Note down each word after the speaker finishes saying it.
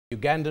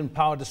Ugandan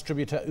power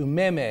distributor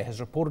Umeme has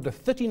reported a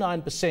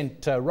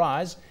 39%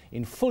 rise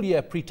in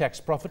full-year pre-tax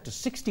profit to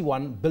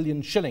 61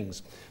 billion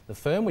shillings. The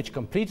firm, which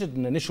completed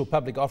an initial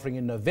public offering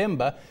in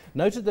November,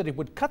 noted that it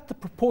would cut the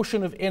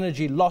proportion of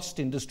energy lost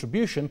in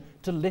distribution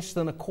to less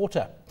than a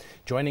quarter.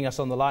 Joining us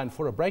on the line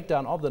for a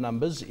breakdown of the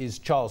numbers is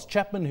Charles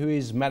Chapman, who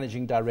is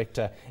Managing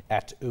Director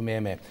at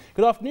Umeme.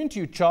 Good afternoon to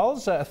you,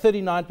 Charles. A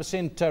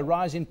 39%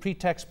 rise in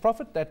pre-tax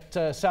profit.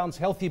 That sounds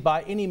healthy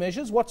by any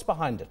measures. What's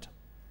behind it?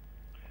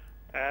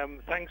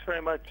 Thanks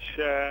very much,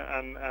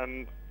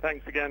 and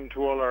thanks again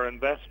to all our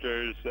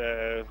investors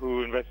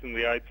who invest in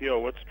the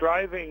IPO. What's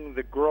driving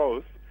the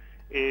growth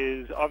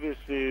is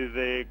obviously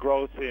the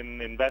growth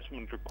in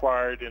investment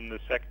required in the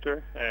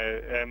sector,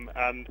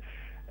 and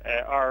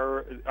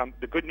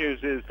the good news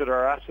is that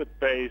our asset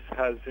base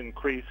has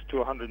increased to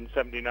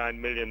 $179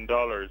 million,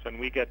 and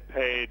we get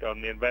paid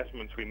on the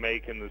investments we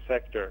make in the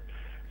sector.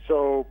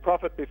 So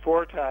profit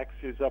before tax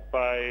is up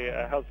by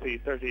a healthy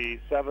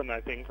 37, I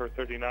think, or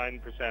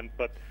 39%,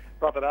 but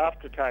profit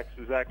after tax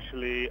is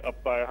actually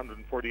up by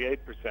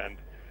 148%.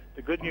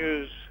 The good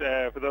news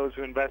for those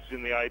who invested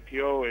in the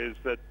IPO is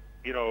that,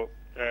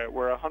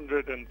 we're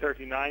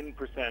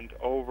 139%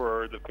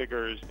 over the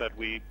figures that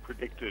we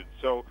predicted.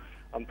 So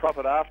on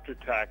profit after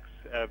tax,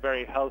 a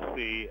very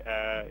healthy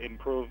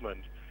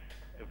improvement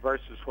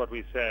versus what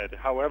we said.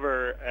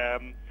 However,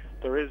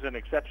 there is an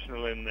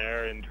exceptional in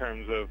there in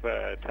terms of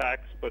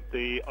tax, but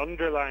the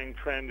underlying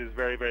trend is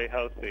very, very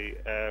healthy.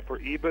 For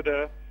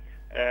EBITDA,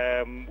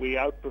 we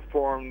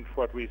outperformed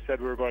what we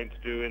said we were going to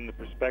do in the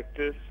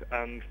prospectus,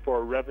 and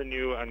for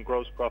revenue and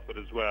gross profit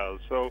as well.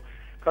 So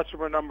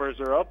customer numbers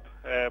are up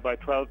by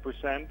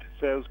 12%.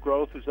 Sales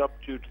growth is up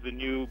due to the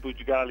new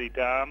Bujagali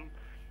Dam.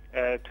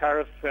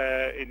 Tariff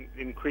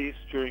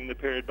increased during the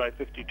period by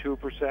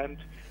 52%.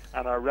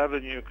 And our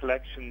revenue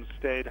collections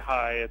stayed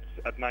high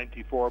at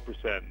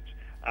 94%.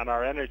 And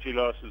our energy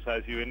losses,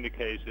 as you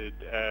indicated,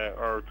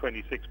 are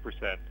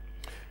 26%.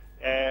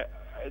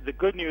 The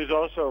good news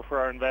also for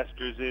our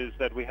investors is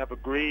that we have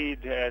agreed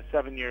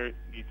seven-year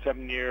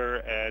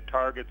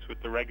targets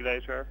with the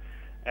regulator.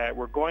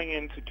 We're going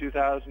into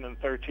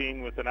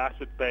 2013 with an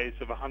asset base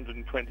of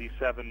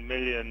 $127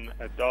 million.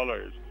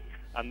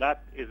 And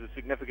that is a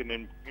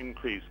significant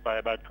increase by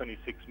about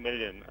 26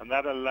 million. And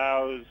that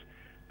allows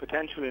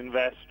potential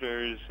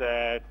investors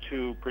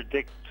to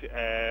predict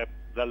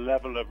the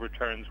level of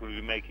returns we'll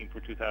be making for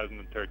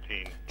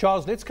 2013.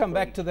 Charles, let's come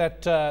back to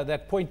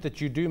that point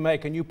that you do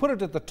make, and you put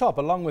it at the top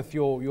along with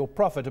your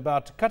profit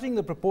about cutting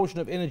the proportion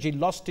of energy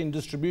lost in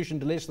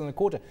distribution to less than a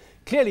quarter.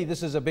 Clearly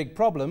this is a big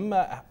problem.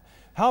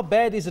 How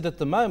bad is it at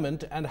the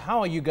moment, and how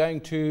are you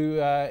going to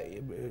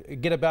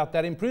get about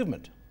that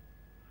improvement?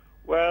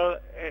 Well,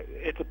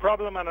 it's a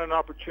problem and an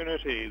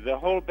opportunity. The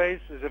whole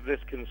basis of this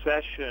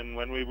concession,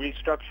 when we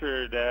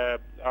restructured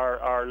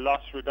our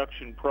loss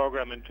reduction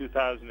program in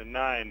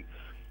 2009,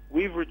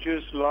 we've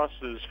reduced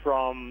losses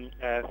from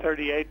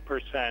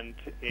 38%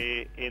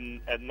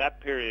 in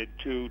that period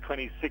to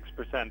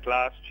 26%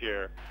 last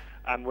year.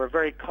 And we're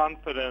very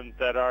confident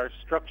that our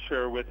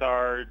structure with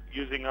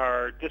using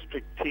our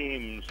district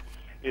teams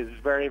is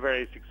very,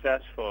 very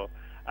successful.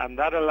 And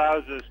that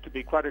allows us to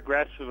be quite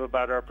aggressive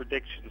about our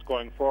predictions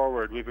going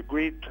forward. We've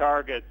agreed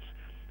targets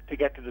to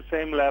get to the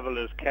same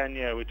level as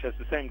Kenya, which has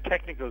the same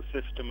technical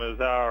system as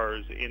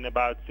ours, in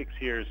about 6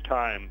 years'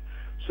 time.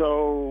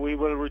 So we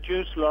will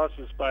reduce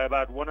losses by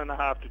about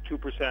 1.5% to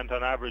 2%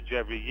 on average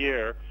every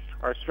year.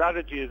 Our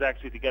strategy is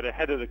actually to get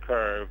ahead of the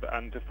curve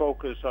and to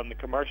focus on the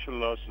commercial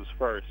losses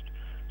first.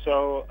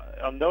 So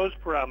on those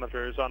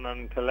parameters,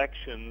 on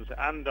collections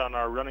and on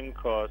our running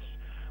costs,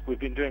 we've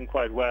been doing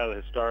quite well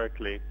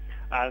historically.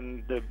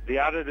 And the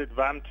added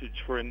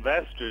advantage for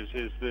investors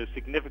is the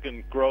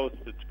significant growth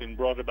that's been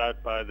brought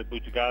about by the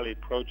Bujagali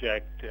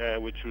project,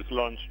 which was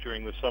launched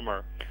during the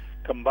summer,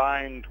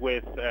 combined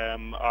with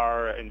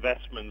our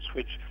investments,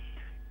 which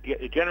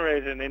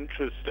generate an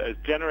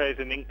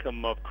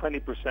income of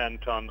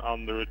 20%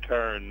 on the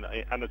return,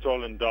 and it's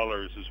all in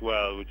dollars as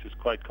well, which is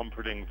quite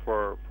comforting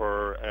for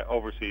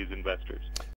overseas investors.